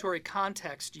regulatory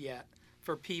context yet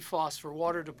for PFAS for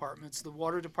water departments, the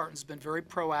water department's been very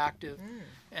proactive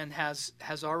and has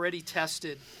already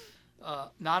tested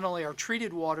not only our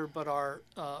treated water but our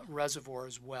reservoir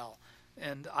as well.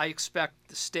 And I expect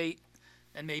the state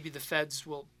and maybe the feds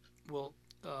will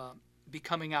be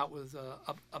coming out with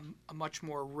a much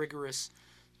more rigorous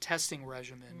testing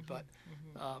regimen. But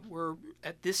we're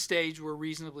at this stage, we're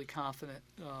reasonably confident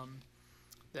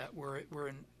that we're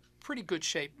in pretty good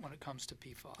shape when it comes to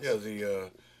PFAS. Yeah,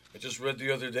 I just read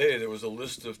the other day there was a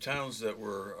list of towns that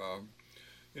were,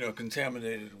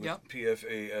 contaminated with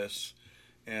PFAS,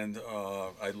 and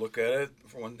I look at it.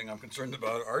 For one thing, I'm concerned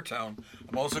about our town.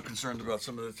 I'm also concerned about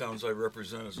some of the towns I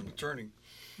represent as an attorney,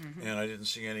 and I didn't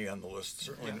see any on the list.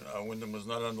 Certainly, Wyndham was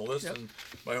not on the list, and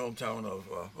my hometown of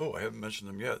I haven't mentioned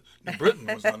them yet. New Britain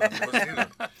was not on the list either.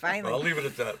 Finally, I'll leave it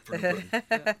at that for New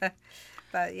Britain.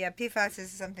 But yeah, PFAS is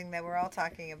something that we're all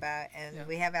talking about, and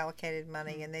we have allocated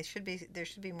money, and there should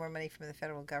be more money from the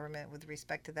federal government with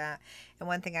respect to that. And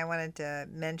one thing I wanted to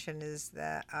mention is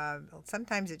that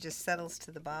sometimes it just settles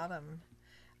to the bottom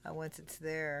once it's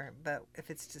there, but if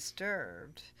it's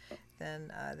disturbed, then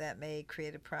that may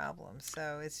create a problem.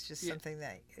 So it's just something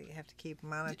that you have to keep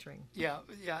monitoring. Yeah,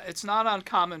 it's not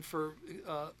uncommon for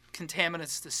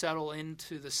contaminants to settle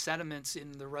into the sediments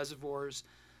in the reservoirs.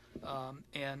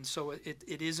 And so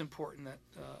it is important that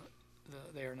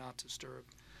they are not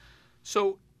disturbed.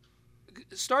 So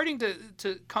starting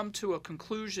to come to a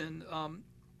conclusion,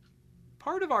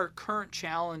 part of our current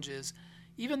challenge is,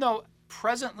 even though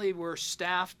presently we're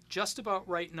staffed just about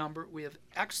right number, we have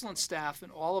excellent staff in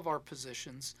all of our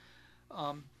positions,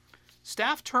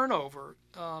 staff turnover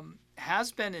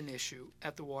has been an issue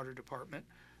at the water department.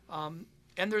 And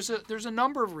there's a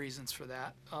number of reasons for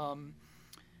that.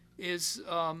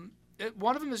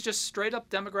 One of them is just straight up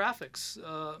demographics.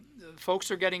 Folks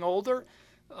are getting older.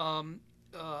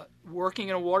 Working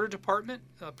in a water department,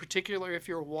 particularly if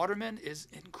you're a waterman, is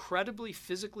incredibly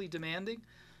physically demanding.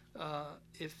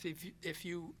 If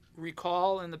you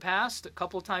recall in the past, a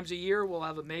couple times a year we'll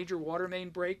have a major water main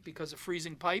break because of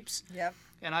freezing pipes. Yep.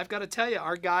 And I've got to tell you,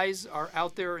 our guys are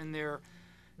out there in their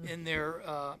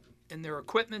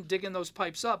equipment digging those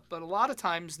pipes up, but a lot of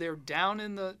times they're down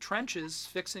in the trenches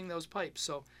fixing those pipes.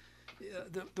 So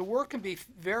the work can be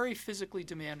very physically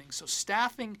demanding. So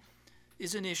staffing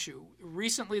is an issue.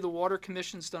 Recently, the Water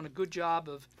Commission's done a good job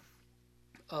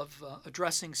of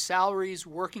addressing salaries,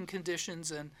 working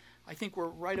conditions, and I think we're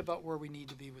right about where we need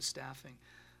to be with staffing.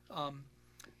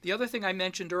 The other thing I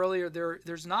mentioned earlier,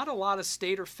 there's not a lot of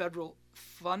state or federal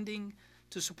funding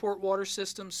to support water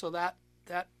systems, so that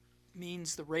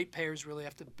means the ratepayers really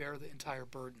have to bear the entire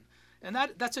burden, and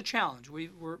that's a challenge.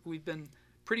 We've been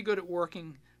pretty good at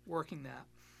working that.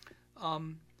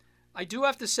 I do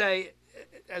have to say,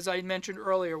 as I mentioned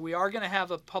earlier, we are going to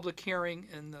have a public hearing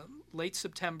in the late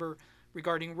September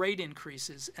regarding rate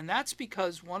increases, and that's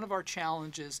because one of our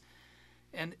challenges,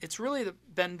 and it's really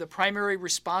been the primary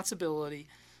responsibility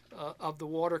of the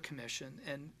Water Commission,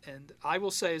 and I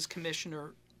will say as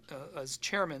commissioner, as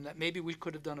chairman, that maybe we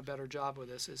could have done a better job with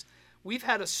this, is we've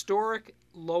had historic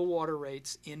low water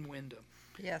rates in Wyndham.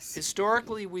 Yes.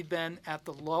 Historically, we've been at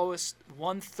the lowest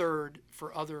 1/3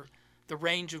 for the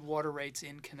range of water rates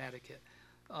in Connecticut.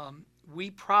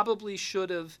 We probably should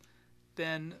have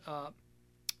been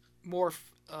more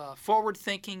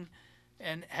forward-thinking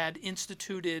and had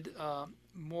instituted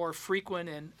more frequent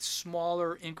and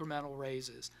smaller incremental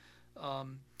raises.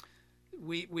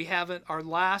 We haven't. Our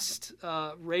last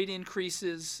rate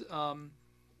increases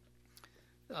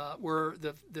were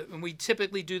and we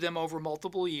typically do them over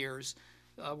multiple years.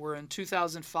 We're in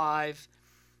 2005,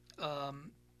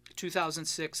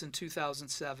 2006 and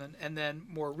 2007, and then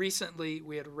more recently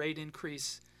we had rate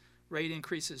increases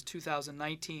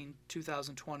 2019,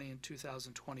 2020, and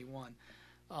 2021.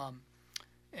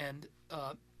 And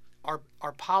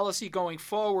our policy going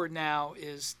forward now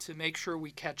is to make sure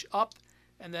we catch up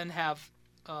and then have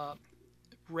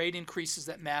rate increases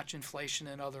that match inflation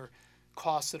and other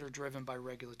costs that are driven by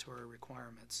regulatory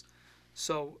requirements.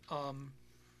 So,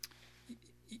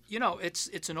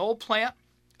 it's an old plant.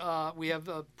 We have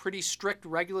a pretty strict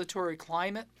regulatory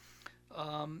climate,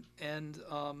 and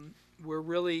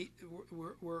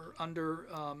we're under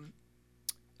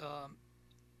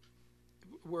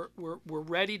we're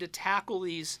ready to tackle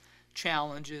these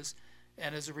challenges,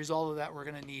 and as a result of that, we're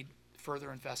going to need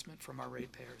further investment from our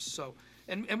ratepayers. So,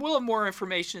 and we'll have more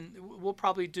information. We'll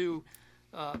probably do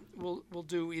we'll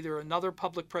do either another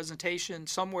public presentation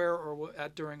somewhere, or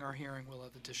during our hearing we'll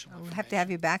have additional We'll information. have to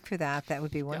have you back for that. That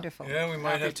would be wonderful. Yeah, we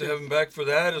might Happy have to to. have him back for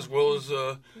that, as well as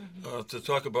to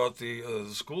talk about the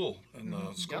school and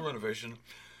school Yep. renovation.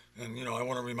 And I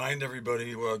want to remind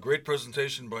everybody, great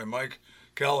presentation by Mike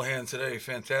Callahan today,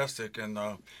 fantastic, and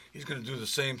he's going to do the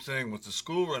same thing with the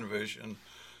school renovation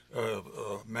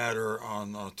matter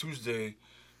on Tuesday.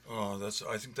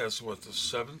 I think that's what, the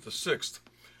 7th, the 6th.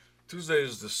 Tuesday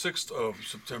is the 6th of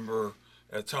September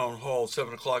at Town Hall,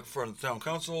 7 o'clock in front of the Town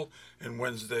Council, and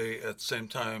Wednesday at the same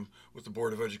time with the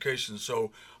Board of Education.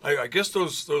 So I guess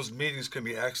those meetings can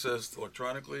be accessed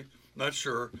electronically. Not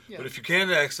sure, Yeah. but if you can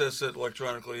access it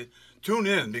electronically, tune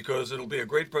in, because it'll be a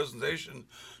great presentation,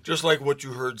 just like what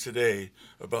you heard today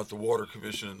about the Water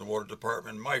Commission and the Water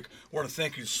Department. Mike, I want to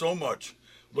thank you so much.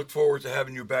 Look forward to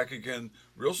having you back again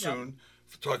real soon.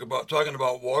 Talking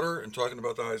about water and talking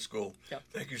about the high school. Yep.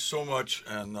 Thank you so much,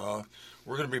 and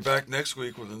we're going to be back next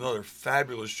week with another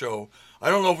fabulous show. I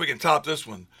don't know if we can top this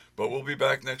one, but we'll be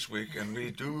back next week, and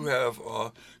we do have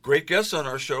great guests on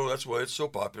our show. That's why it's so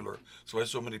popular. That's why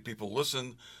so many people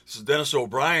listen. This is Dennis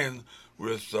O'Brien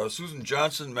with Susan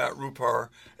Johnson, Matt Rupar,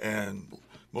 and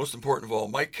most important of all,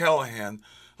 Mike Callahan,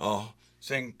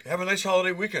 saying have a nice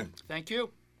holiday weekend. Thank you.